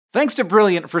Thanks to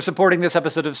Brilliant for supporting this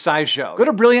episode of SciShow. Go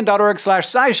to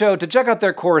brilliant.org/scishow to check out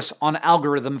their course on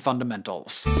algorithm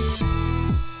fundamentals.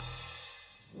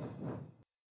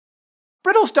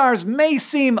 Brittle stars may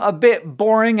seem a bit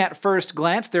boring at first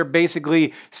glance. They're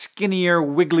basically skinnier,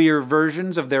 wigglier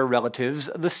versions of their relatives,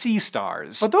 the sea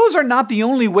stars. But those are not the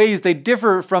only ways they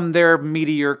differ from their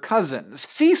meteor cousins.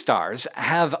 Sea stars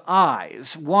have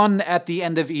eyes, one at the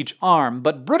end of each arm,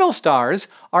 but brittle stars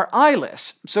are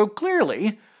eyeless, so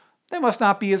clearly they must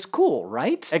not be as cool,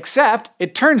 right? Except,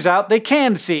 it turns out they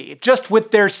can see, just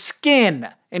with their skin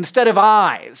instead of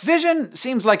eyes. Vision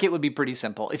seems like it would be pretty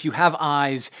simple. If you have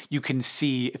eyes, you can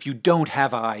see. If you don't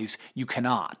have eyes, you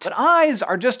cannot. But eyes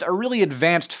are just a really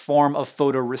advanced form of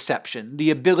photoreception,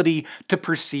 the ability to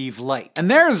perceive light.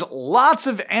 And there's lots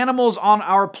of animals on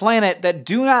our planet that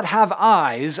do not have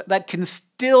eyes that can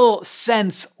still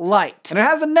sense light. And it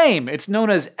has a name. It's known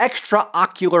as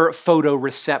extraocular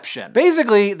photoreception.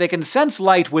 Basically, they can sense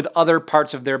light with other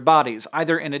parts of their bodies,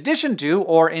 either in addition to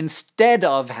or instead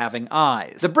of having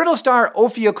eyes. The brittle star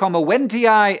Ophiocoma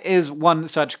wentii is one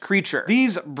such creature.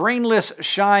 These brainless,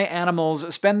 shy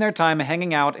animals spend their time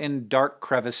hanging out in dark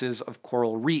crevices of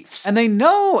coral reefs. And they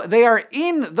know they are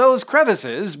in those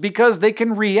crevices because they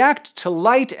can react to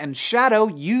light and shadow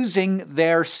using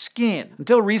their skin.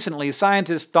 Until recently,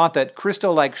 scientists thought that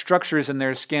crystal-like structures in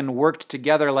their skin worked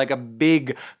together like a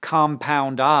big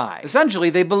compound eye.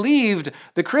 Essentially, they believed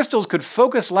the crystals could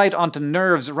focus light onto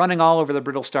nerves running all over the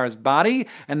brittle star's body,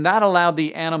 and that allowed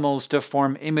the animals to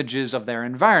form images of their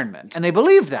environment. And they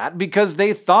believed that because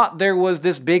they thought there was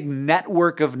this big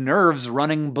network of nerves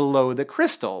running below the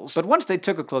crystals. But once they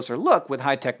took a closer look with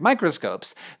high-tech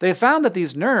microscopes, they found that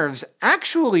these nerves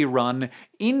actually run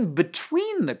in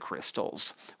between the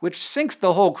crystals, which sinks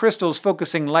the whole crystals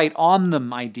focusing light on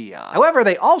them idea. However,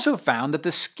 they also found that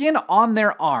the skin on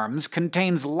their arms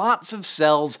contains lots of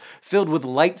cells filled with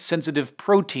light-sensitive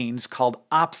proteins called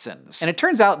opsins. And it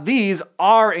turns out these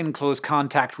are in close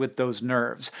contact with those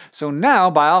nerves. So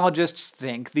now biologists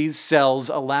think these cells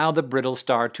allow the brittle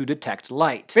star to detect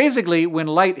light. Basically, when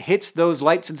light hits those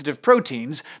light-sensitive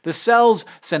proteins, the cells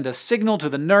send a signal to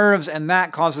the nerves, and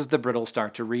that causes the brittle star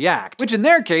to react, which in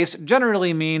their case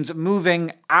generally means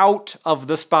moving out of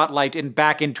the spotlight and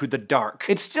back into the dark.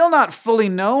 It's still not fully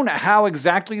known how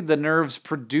exactly the nerves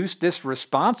produce this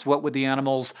response, what would the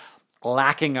animals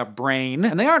lacking a brain,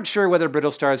 and they aren't sure whether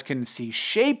brittle stars can see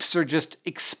shapes or just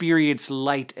experience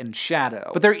light and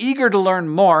shadow. But they're eager to learn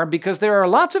more because there are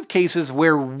lots of cases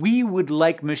where we would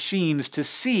like machines to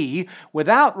see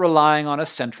without relying on a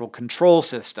central control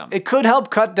system. It could help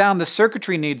cut down the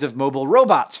circuitry needs of mobile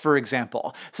robots, for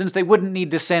example, since they wouldn't need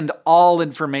to send all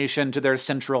information to their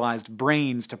centralized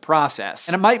brains to process.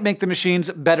 And it might make the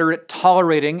machines better at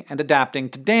tolerating and adapting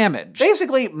to damage.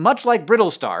 Basically, much like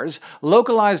brittle stars,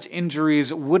 localized injuries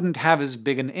wouldn't have as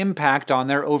big an impact on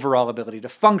their overall ability to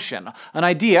function, an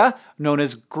idea known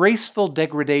as graceful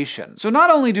degradation. So not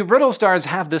only do brittle stars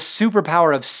have the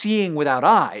superpower of seeing without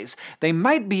eyes, they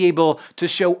might be able to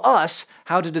show us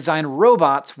how to design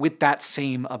robots with that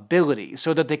same ability,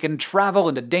 so that they can travel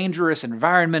into dangerous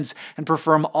environments and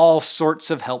perform all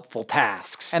sorts of helpful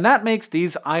tasks. And that makes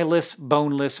these eyeless,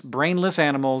 boneless, brainless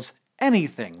animals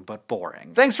anything but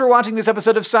boring. Thanks for watching this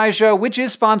episode of SciShow, which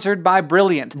is sponsored by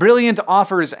Brilliant. Brilliant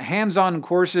offers hands-on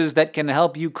courses that can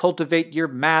help you cultivate your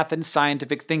math and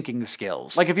scientific thinking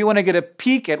skills. Like if you want to get a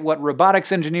peek at what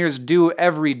robotics engineers do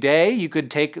every day, you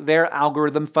could take their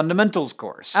Algorithm Fundamentals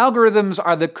course. Algorithms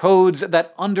are the codes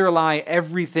that underlie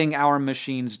everything our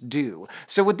machines do.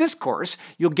 So with this course,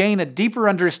 you'll gain a deeper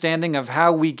understanding of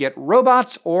how we get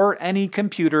robots or any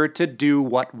computer to do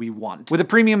what we want. With a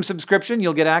premium subscription,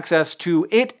 you'll get access to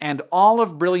it and all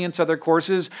of Brilliant's other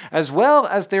courses, as well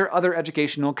as their other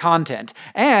educational content.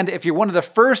 And if you're one of the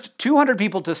first 200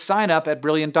 people to sign up at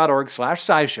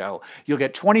brilliant.org/scishow, you'll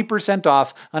get 20%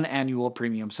 off an annual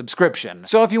premium subscription.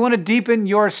 So if you want to deepen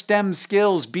your STEM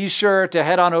skills, be sure to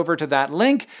head on over to that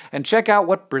link and check out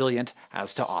what Brilliant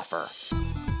has to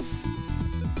offer.